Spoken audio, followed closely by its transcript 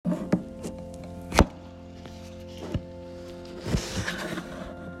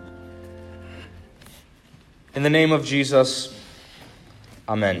In the name of Jesus,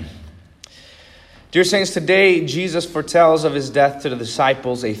 amen. Dear saints, today Jesus foretells of his death to the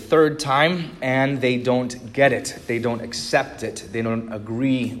disciples a third time, and they don't get it. They don't accept it. They don't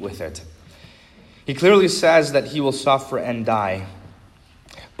agree with it. He clearly says that he will suffer and die,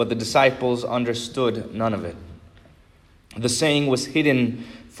 but the disciples understood none of it. The saying was hidden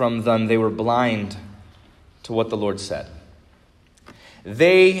from them. They were blind to what the Lord said.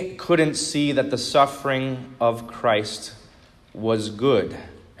 They couldn't see that the suffering of Christ was good,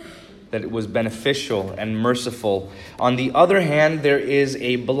 that it was beneficial and merciful. On the other hand, there is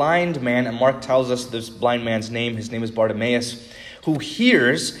a blind man, and Mark tells us this blind man's name. His name is Bartimaeus, who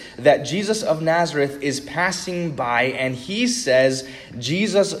hears that Jesus of Nazareth is passing by, and he says,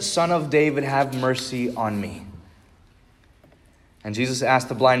 "Jesus, Son of David, have mercy on me." And Jesus asked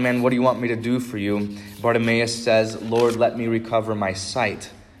the blind man, "What do you want me to do for you?" Bartimaeus says, "Lord, let me recover my sight."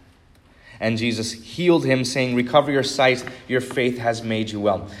 And Jesus healed him, saying, "Recover your sight, your faith has made you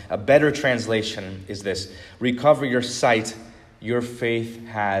well." A better translation is this: recover your sight, your faith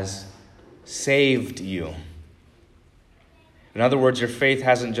has saved you. In other words, your faith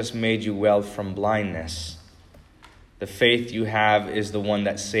hasn't just made you well from blindness. The faith you have is the one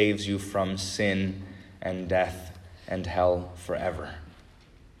that saves you from sin and death and hell forever.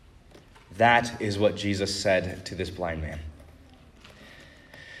 That is what Jesus said to this blind man.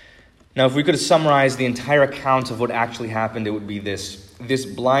 Now, if we could summarize the entire account of what actually happened, it would be this. This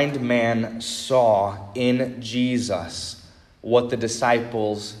blind man saw in Jesus what the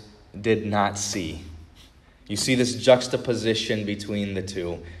disciples did not see. You see this juxtaposition between the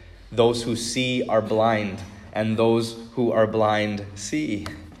two. Those who see are blind, and those who are blind see.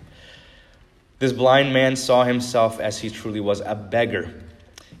 This blind man saw himself as he truly was, a beggar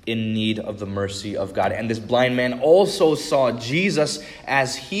in need of the mercy of God. And this blind man also saw Jesus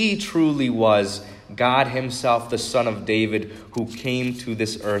as he truly was, God himself, the Son of David, who came to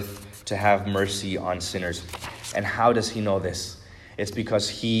this earth to have mercy on sinners. And how does he know this? It's because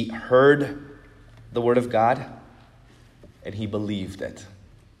he heard the word of God and he believed it.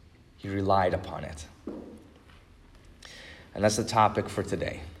 He relied upon it. And that's the topic for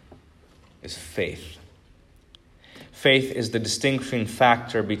today, is faith. Faith is the distinguishing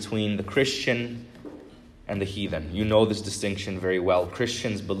factor between the Christian and the heathen. You know this distinction very well.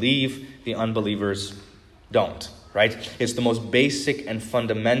 Christians believe, the unbelievers don't, right? It's the most basic and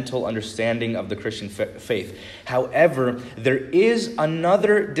fundamental understanding of the Christian faith. However, there is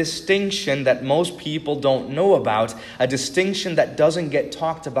another distinction that most people don't know about, a distinction that doesn't get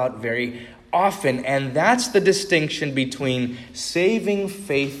talked about very often, and that's the distinction between saving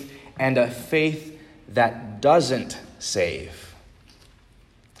faith and a faith that doesn't save.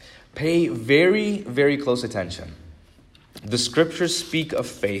 Pay very, very close attention. The scriptures speak of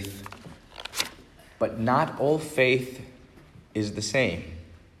faith, but not all faith is the same.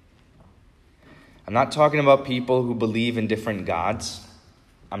 I'm not talking about people who believe in different gods.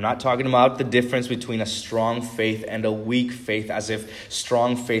 I'm not talking about the difference between a strong faith and a weak faith, as if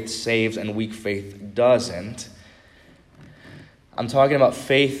strong faith saves and weak faith doesn't. I'm talking about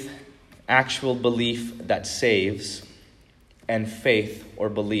faith, actual belief that saves, and faith or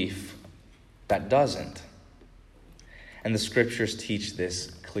belief that doesn't. And the scriptures teach this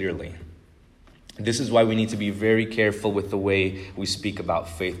clearly. This is why we need to be very careful with the way we speak about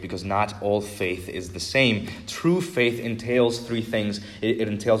faith, because not all faith is the same. True faith entails three things. It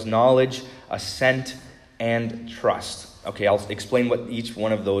entails knowledge, assent, and trust. Okay, I'll explain what each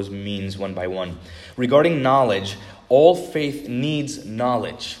one of those means one by one. Regarding knowledge, all faith needs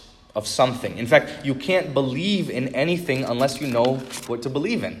knowledge of something. In fact, you can't believe in anything unless you know what to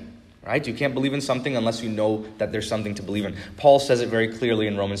believe in, right? You can't believe in something unless you know that there's something to believe in. Paul says it very clearly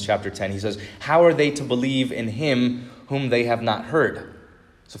in Romans chapter 10. He says, "How are they to believe in him whom they have not heard?"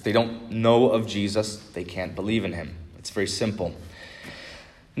 So if they don't know of Jesus, they can't believe in him. It's very simple.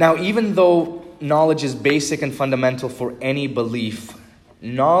 Now, even though knowledge is basic and fundamental for any belief,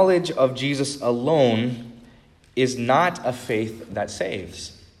 knowledge of Jesus alone is not a faith that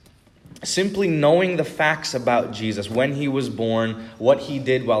saves. Simply knowing the facts about Jesus, when he was born, what he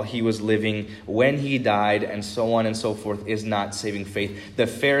did while he was living, when he died, and so on and so forth, is not saving faith. The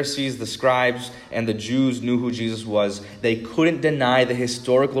Pharisees, the scribes, and the Jews knew who Jesus was. They couldn't deny the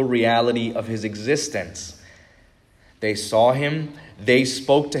historical reality of his existence. They saw him, they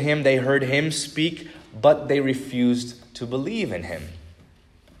spoke to him, they heard him speak, but they refused to believe in him.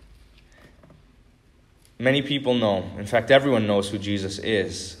 Many people know, in fact, everyone knows who Jesus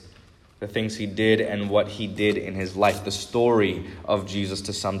is. The things he did and what he did in his life, the story of Jesus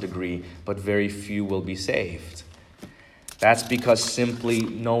to some degree, but very few will be saved. That's because simply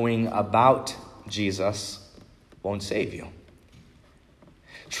knowing about Jesus won't save you.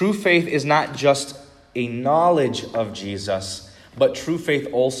 True faith is not just a knowledge of Jesus, but true faith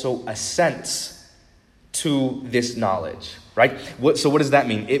also assents to this knowledge, right? So what does that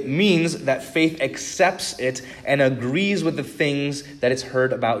mean? It means that faith accepts it and agrees with the things that it's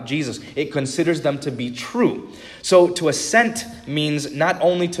heard about Jesus. It considers them to be true. So to assent means not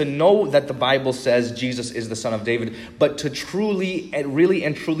only to know that the Bible says Jesus is the Son of David, but to really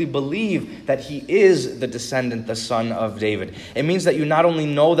and truly believe that he is the descendant, the Son of David. It means that you not only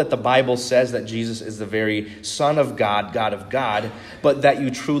know that the Bible says that Jesus is the very Son of God, God of God, but that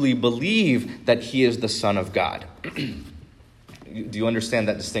you truly believe that he is the Son of God. Do you understand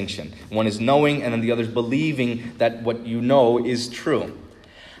that distinction? One is knowing, and then the other is believing that what you know is true.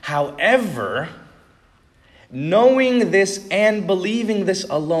 However, knowing this and believing this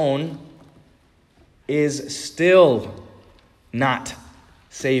alone is still not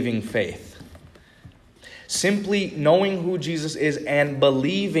saving faith. Simply knowing who Jesus is and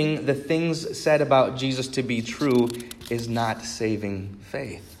believing the things said about Jesus to be true is not saving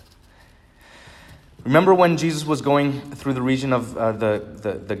faith. Remember when Jesus was going through the region of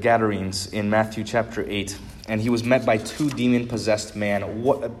the Gadarenes in Matthew chapter 8, and he was met by two demon-possessed men.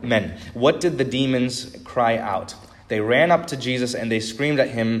 What did the demons cry out? They ran up to Jesus and they screamed at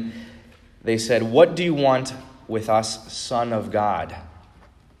him. They said, "What do you want with us, Son of God?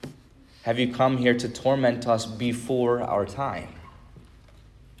 Have you come here to torment us before our time?"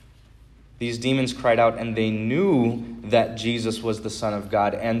 These demons cried out, and they knew that Jesus was the Son of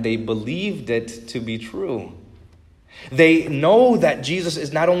God, and they believed it to be true. They know that Jesus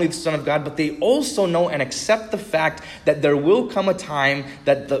is not only the Son of God, but they also know and accept the fact that there will come a time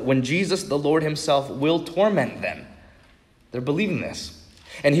that when Jesus, the Lord himself, will torment them. They're believing this.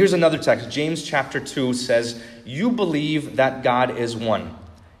 And here's another text. James chapter 2 says, "You believe that God is one.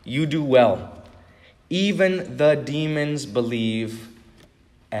 You do well. Even the demons believe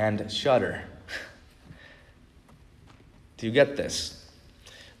and shudder." Do you get this?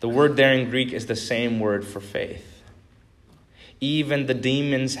 The word there in Greek is the same word for faith. Even the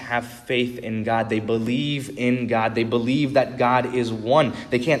demons have faith in God. They believe in God. They believe that God is one.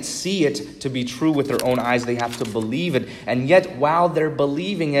 They can't see it to be true with their own eyes. They have to believe it. And yet, while they're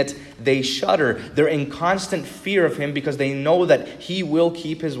believing it, they shudder. They're in constant fear of him because they know that he will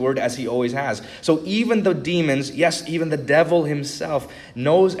keep his word as he always has. So even the demons, yes, even the devil himself,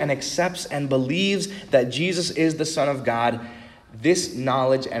 knows and accepts and believes that Jesus is the Son of God. This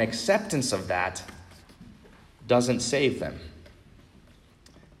knowledge and acceptance of that doesn't save them.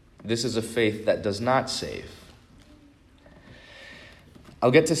 This is a faith that does not save. I'll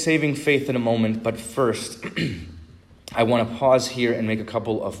get to saving faith in a moment, but first, I want to pause here and make a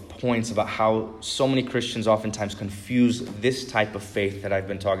couple of points about how so many Christians oftentimes confuse this type of faith that I've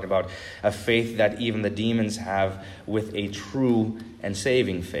been talking about, a faith that even the demons have, with a true and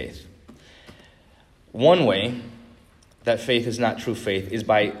saving faith. One way that faith is not true faith is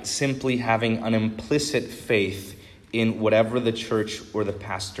by simply having an implicit faith in whatever the church or the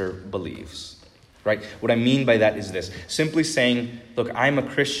pastor believes, right? What I mean by that is this. Simply saying, look, I'm a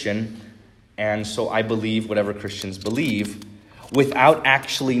Christian, and so I believe whatever Christians believe, without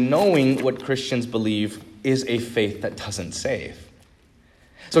actually knowing what Christians believe, is a faith that doesn't save.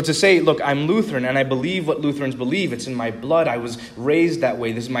 So to say, look, I'm Lutheran, and I believe what Lutherans believe. It's in my blood. I was raised that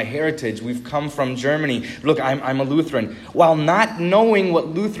way. This is my heritage. We've come from Germany. Look, I'm a Lutheran. While not knowing what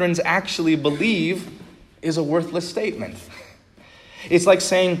Lutherans actually believe is a worthless statement. It's like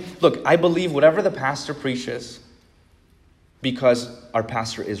saying, look, I believe whatever the pastor preaches because our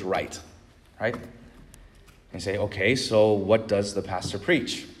pastor is right? And say, okay, so what does the pastor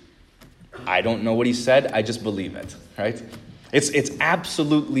preach? I don't know what he said, I just believe it, right? It's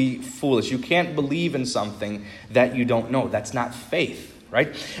absolutely foolish. You can't believe in something that you don't know. That's not faith,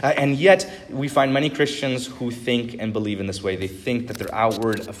 right? And yet, we find many Christians who think and believe in this way. They think that their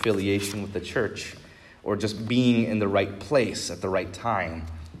outward affiliation with the church, or just being in the right place at the right time,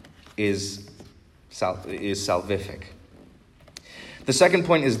 is salvific. The second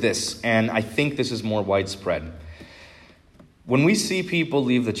point is this, and I think this is more widespread. When we see people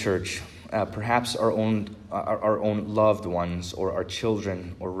leave the church, perhaps our own loved ones, or our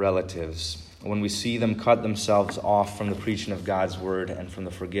children or relatives, when we see them cut themselves off from the preaching of God's word and from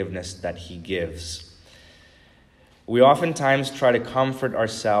the forgiveness that he gives, we oftentimes try to comfort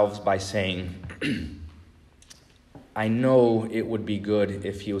ourselves by saying, I know it would be good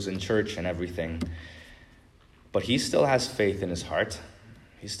if he was in church and everything, but he still has faith in his heart.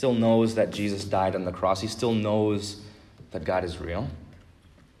 He still knows that Jesus died on the cross. He still knows that God is real.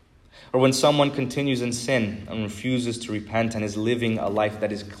 Or when someone continues in sin and refuses to repent and is living a life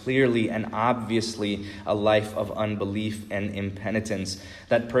that is clearly and obviously a life of unbelief and impenitence,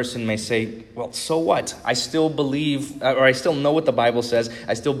 that person may say, well, so what? I still believe, or I still know what the Bible says.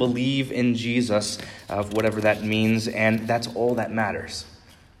 I still believe in Jesus, whatever that means, and that's all that matters.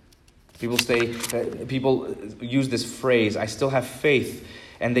 People use this phrase, I still have faith.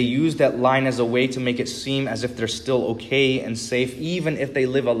 And they use that line as a way to make it seem as if they're still okay and safe, even if they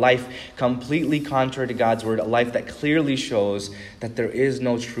live a life completely contrary to God's word, a life that clearly shows that there is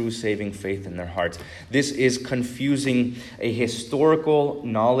no true saving faith in their heart. This is confusing a historical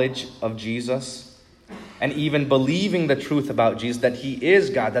knowledge of Jesus and even believing the truth about Jesus, that he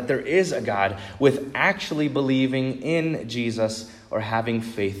is God, that there is a God, with actually believing in Jesus or having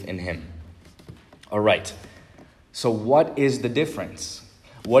faith in him. All right, so what is the difference?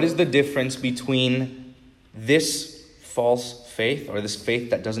 What is the difference between this false faith, or this faith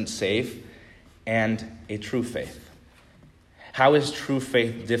that doesn't save, and a true faith? How is true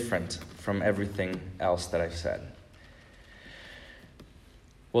faith different from everything else that I've said?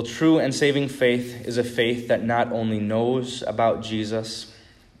 Well, true and saving faith is a faith that not only knows about Jesus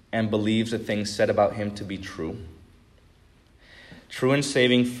and believes the things said about him to be true. True and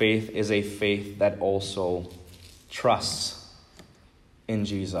saving faith is a faith that also trusts in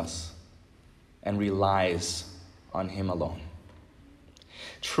Jesus and relies on him alone.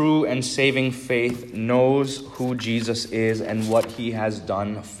 True and saving faith knows who Jesus is and what he has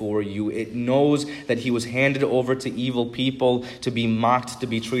done for you. It knows that he was handed over to evil people to be mocked, to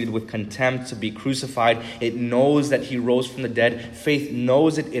be treated with contempt, to be crucified. It knows that he rose from the dead. Faith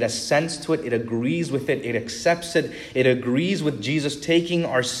knows it. It assents to it. It agrees with it. It accepts it. It agrees with Jesus taking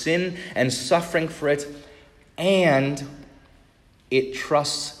our sin and suffering for it. And it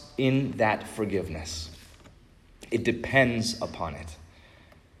trusts in that forgiveness. It depends upon it.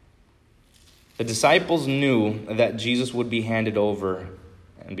 The disciples knew that Jesus would be handed over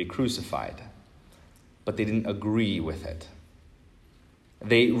and be crucified, but they didn't agree with it.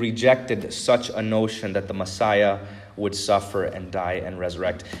 They rejected such a notion that the Messiah would suffer and die and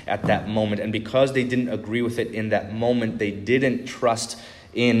resurrect at that moment. And because they didn't agree with it in that moment, they didn't trust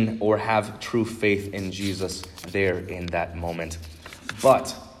in or have true faith in Jesus there in that moment.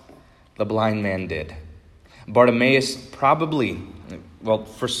 But the blind man did. Bartimaeus probably, well,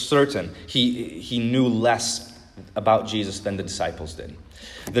 for certain, he knew less about Jesus than the disciples did.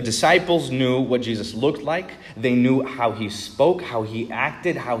 The disciples knew what Jesus looked like. They knew how he spoke, how he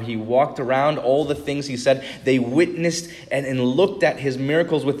acted, how he walked around, all the things he said. They witnessed and looked at his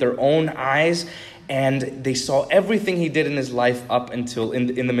miracles with their own eyes, and they saw everything he did in his life up until, in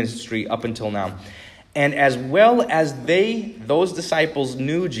the ministry up until now. And as well as those disciples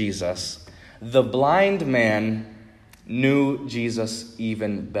knew Jesus, the blind man knew Jesus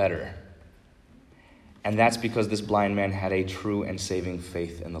even better. And that's because this blind man had a true and saving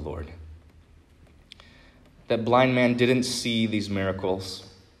faith in the Lord. That blind man didn't see these miracles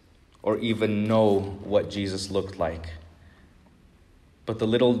or even know what Jesus looked like. But the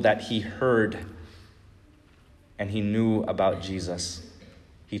little that he heard and he knew about Jesus,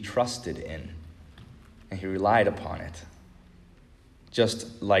 he trusted in and he relied upon it.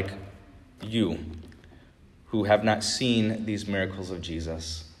 Just like you, who have not seen these miracles of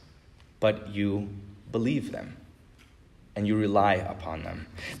Jesus, but you believe them and you rely upon them.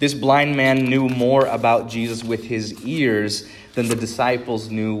 This blind man knew more about Jesus with his ears than the disciples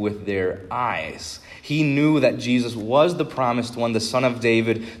knew with their eyes. He knew that Jesus was the promised one, the Son of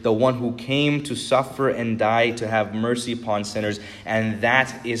David, the one who came to suffer and die to have mercy upon sinners. And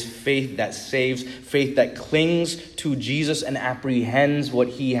that is faith that saves, faith that clings to Jesus and apprehends what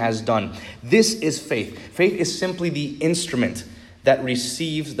he has done. This is faith. Faith is simply the instrument that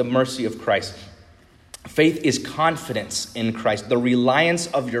receives the mercy of Christ. Faith is confidence in Christ, the reliance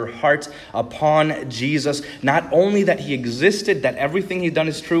of your heart upon Jesus. Not only that he existed, that everything he's done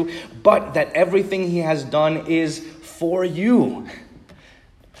is true, but that everything he has done is for you.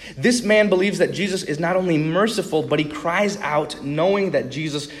 This man believes that Jesus is not only merciful, but he cries out knowing that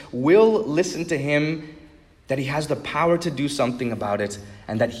Jesus will listen to him, that he has the power to do something about it,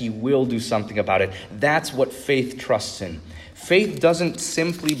 and that he will do something about it. That's what faith trusts in. Faith doesn't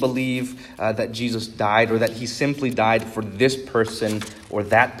simply believe that Jesus died, or that he simply died for this person or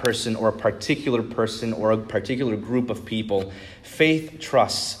that person or a particular person or a particular group of people. Faith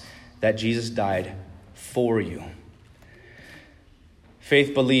trusts that Jesus died for you.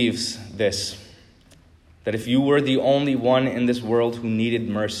 Faith believes this, that if you were the only one in this world who needed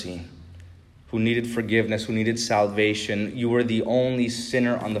mercy, who needed forgiveness, who needed salvation, you were the only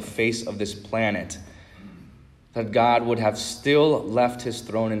sinner on the face of this planet, that God would have still left his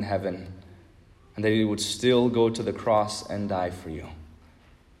throne in heaven and that he would still go to the cross and die for you.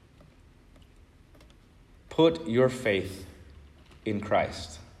 Put your faith in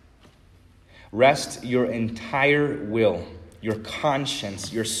Christ. Rest your entire will, your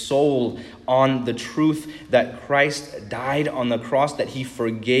conscience, your soul on the truth that Christ died on the cross, that he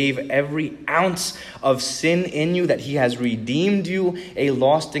forgave every ounce of sin in you, that he has redeemed you, a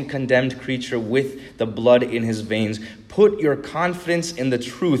lost and condemned creature, with the blood in his veins. Put your confidence in the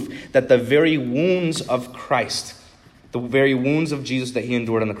truth that the very wounds of Christ, the very wounds of Jesus that he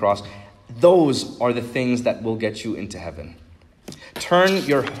endured on the cross, those are the things that will get you into heaven. Turn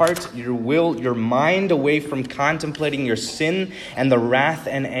your heart, your will, your mind away from contemplating your sin and the wrath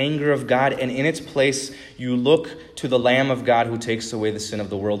and anger of God, and in its place, you look to the Lamb of God who takes away the sin of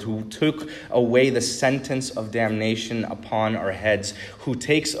the world, who took away the sentence of damnation upon our heads, who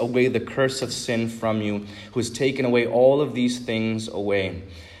takes away the curse of sin from you, who has taken away all of these things away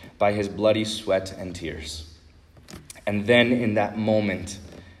by his bloody sweat and tears. And then in that moment,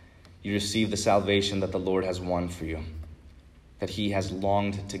 you receive the salvation that the Lord has won for you, that he has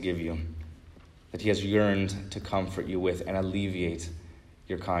longed to give you, that he has yearned to comfort you with and alleviate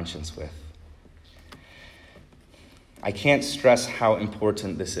your conscience with. I can't stress how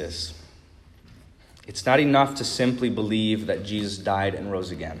important this is. It's not enough to simply believe that Jesus died and rose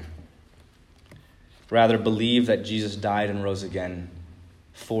again. Rather, believe that Jesus died and rose again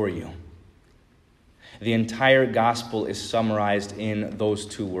for you. The entire gospel is summarized in those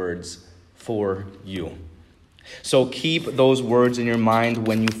two words, for you. So keep those words in your mind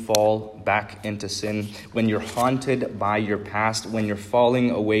when you fall back into sin, when you're haunted by your past, when you're falling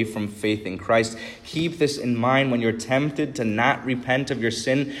away from faith in Christ. Keep this in mind when you're tempted to not repent of your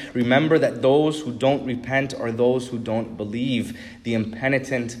sin. Remember that those who don't repent are those who don't believe. The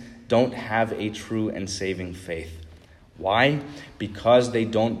impenitent don't have a true and saving faith. Why? Because they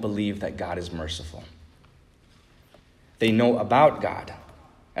don't believe that God is merciful. They know about God,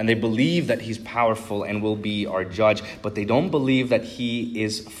 and they believe that he's powerful and will be our judge, but they don't believe that he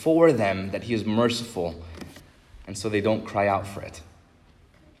is for them, that he is merciful, and so they don't cry out for it.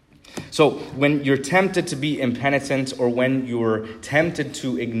 So when you're tempted to be impenitent, or when you're tempted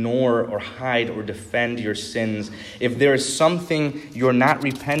to ignore or hide or defend your sins, if there is something you're not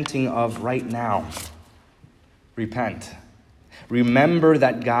repenting of right now, repent. Remember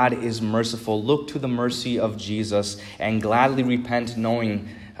that God is merciful. Look to the mercy of Jesus and gladly repent, knowing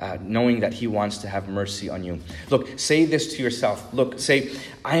that he wants to have mercy on you. Look, say this to yourself. Say,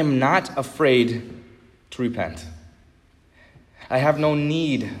 I am not afraid to repent. I have no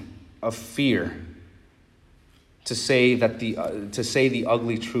need of fear to say the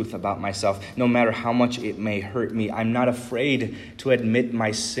ugly truth about myself, no matter how much it may hurt me. I'm not afraid to admit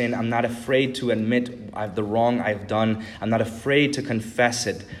my sin. I'm not afraid to admit the wrong I've done. I'm not afraid to confess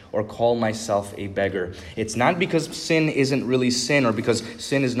it or call myself a beggar. It's not because sin isn't really sin or because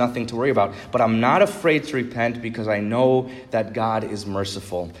sin is nothing to worry about, but I'm not afraid to repent because I know that God is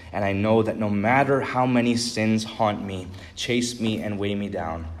merciful, and I know that no matter how many sins haunt me, chase me, and weigh me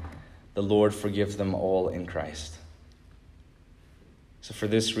down, the Lord forgives them all in Christ. So for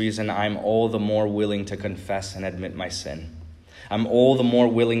this reason, I'm all the more willing to confess and admit my sin. I'm all the more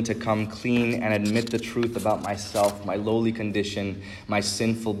willing to come clean and admit the truth about myself, my lowly condition, my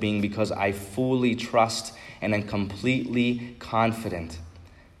sinful being, because I fully trust and am completely confident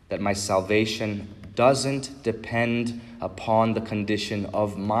that my salvation doesn't depend upon the condition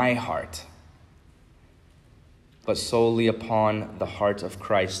of my heart, but solely upon the heart of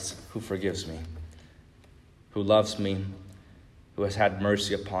Christ, who forgives me, who loves me, who has had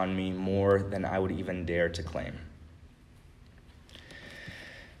mercy upon me more than I would even dare to claim.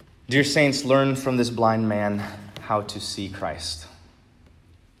 Dear saints, learn from this blind man how to see Christ.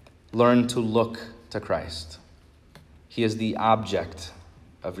 Learn to look to Christ. He is the object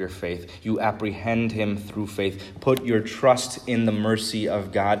of your faith. You apprehend him through faith. Put your trust in the mercy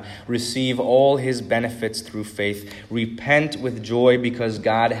of God. Receive all his benefits through faith. Repent with joy because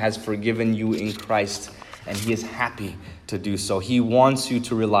God has forgiven you in Christ, and he is happy to do so. He wants you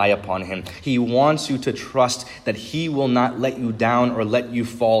to rely upon him. He wants you to trust that he will not let you down or let you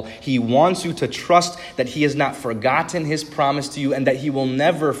fall. He wants you to trust that he has not forgotten his promise to you and that he will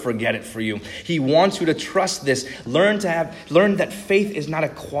never forget it for you. He wants you to trust this. Learn that faith is not a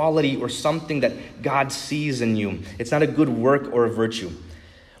quality or something that God sees in you. It's not a good work or a virtue.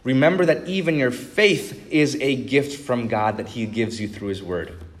 Remember that even your faith is a gift from God that he gives you through his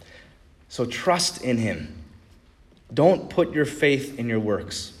word. So trust in him. Don't put your faith in your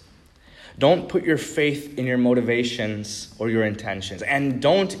works. Don't put your faith in your motivations or your intentions. And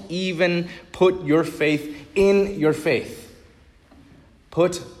don't even put your faith in your faith.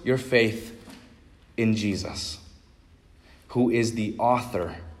 Put your faith in Jesus, who is the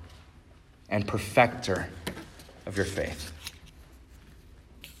author and perfecter of your faith.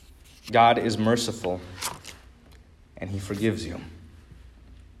 God is merciful, and he forgives you.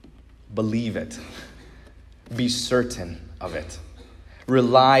 Believe it. Be certain of it.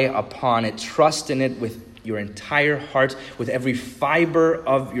 Rely upon it. Trust in it with your entire heart, with every fiber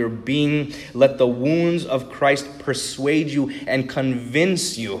of your being. Let the wounds of Christ persuade you and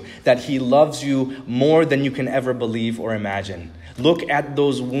convince you that he loves you more than you can ever believe or imagine. Look at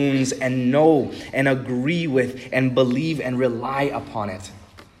those wounds and know and agree with and believe and rely upon it.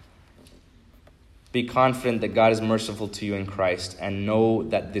 Be confident that God is merciful to you in Christ, and know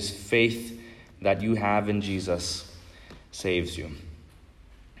that this faith that you have in Jesus saves you.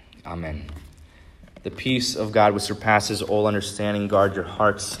 Amen. The peace of God which surpasses all understanding, guard your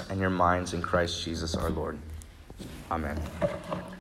hearts and your minds in Christ Jesus our Lord. Amen.